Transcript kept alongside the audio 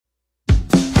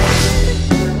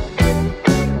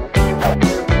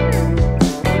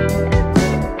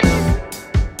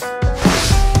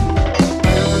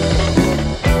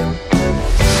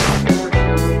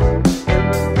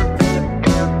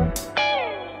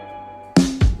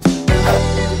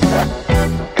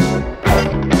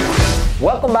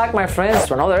back, my friends,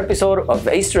 to another episode of the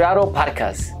Estrado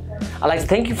podcast. I'd like to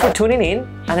thank you for tuning in,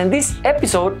 and in this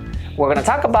episode, we're going to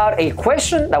talk about a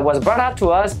question that was brought out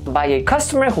to us by a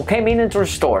customer who came into our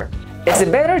store. Is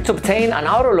it better to obtain an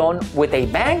auto loan with a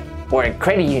bank or a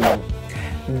credit union?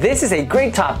 This is a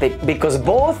great topic because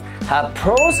both have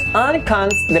pros and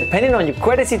cons depending on your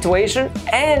credit situation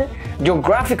and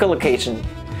geographical location.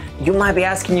 You might be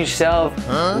asking yourself,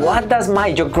 what does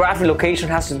my geographic location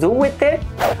has to do with it?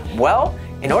 Well,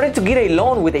 in order to get a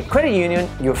loan with a credit union,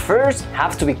 you first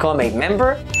have to become a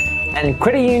member, and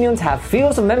credit unions have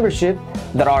fields of membership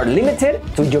that are limited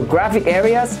to geographic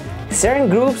areas, certain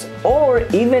groups, or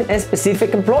even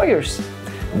specific employers.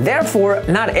 Therefore,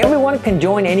 not everyone can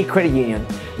join any credit union.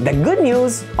 The good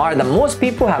news are that most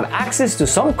people have access to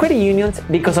some credit unions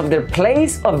because of their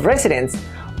place of residence,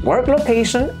 work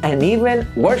location, and even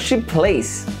worship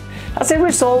place. As a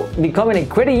result, becoming a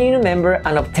credit union member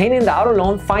and obtaining the auto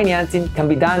loan financing can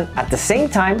be done at the same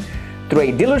time through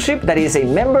a dealership that is a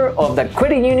member of the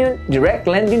credit union direct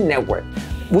lending network,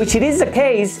 which it is the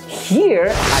case here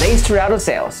at Estrado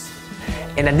Sales.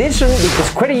 In addition, because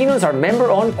credit unions are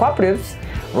member-owned cooperatives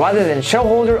rather than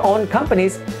shareholder-owned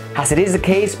companies, as it is the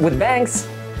case with banks,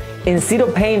 instead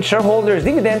of paying shareholders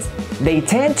dividends, they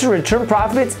tend to return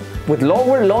profits with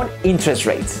lower loan interest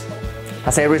rates.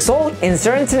 As a result, in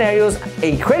certain scenarios,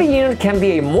 a credit union can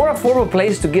be a more affordable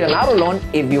place to get an auto loan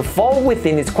if you fall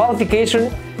within its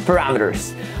qualification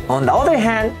parameters. On the other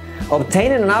hand,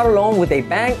 obtaining an auto loan with a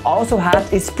bank also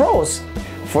has its pros.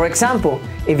 For example,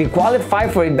 if you qualify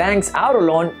for a bank's auto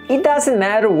loan, it doesn't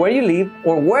matter where you live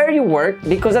or where you work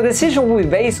because the decision will be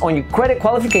based on your credit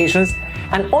qualifications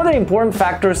and other important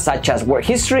factors such as work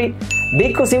history,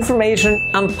 vehicles information,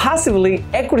 and possibly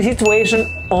equity situation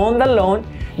on the loan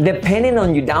depending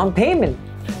on your down payment.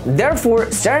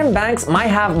 Therefore, certain banks might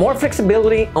have more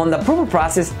flexibility on the approval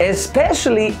process,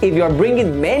 especially if you are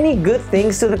bringing many good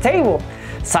things to the table,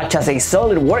 such as a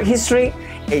solid work history,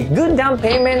 a good down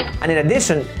payment, and in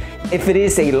addition, if it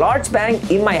is a large bank,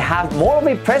 it might have more of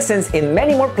a presence in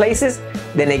many more places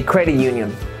than a credit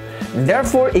union.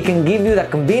 Therefore, it can give you the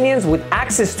convenience with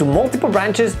access to multiple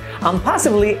branches and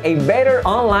possibly a better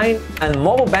online and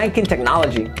mobile banking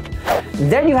technology.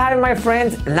 There you have it, my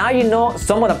friends. Now you know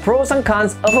some of the pros and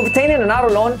cons of obtaining an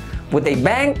auto loan with a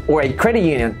bank or a credit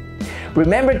union.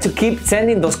 Remember to keep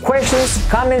sending those questions,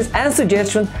 comments, and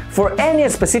suggestions for any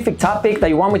specific topic that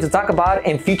you want me to talk about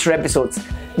in future episodes.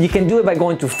 You can do it by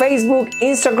going to Facebook,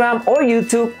 Instagram, or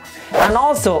YouTube. And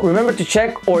also, remember to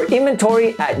check our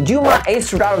inventory at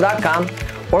yumaestrado.com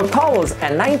or call us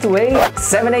at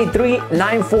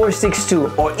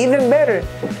 928-783-9462. Or even better,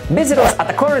 visit us at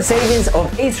the corner savings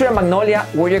of Estrado Magnolia,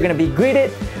 where you're going to be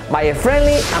greeted by a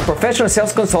friendly and professional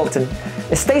sales consultant.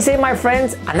 Stay safe, my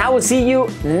friends, and I will see you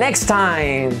next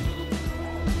time.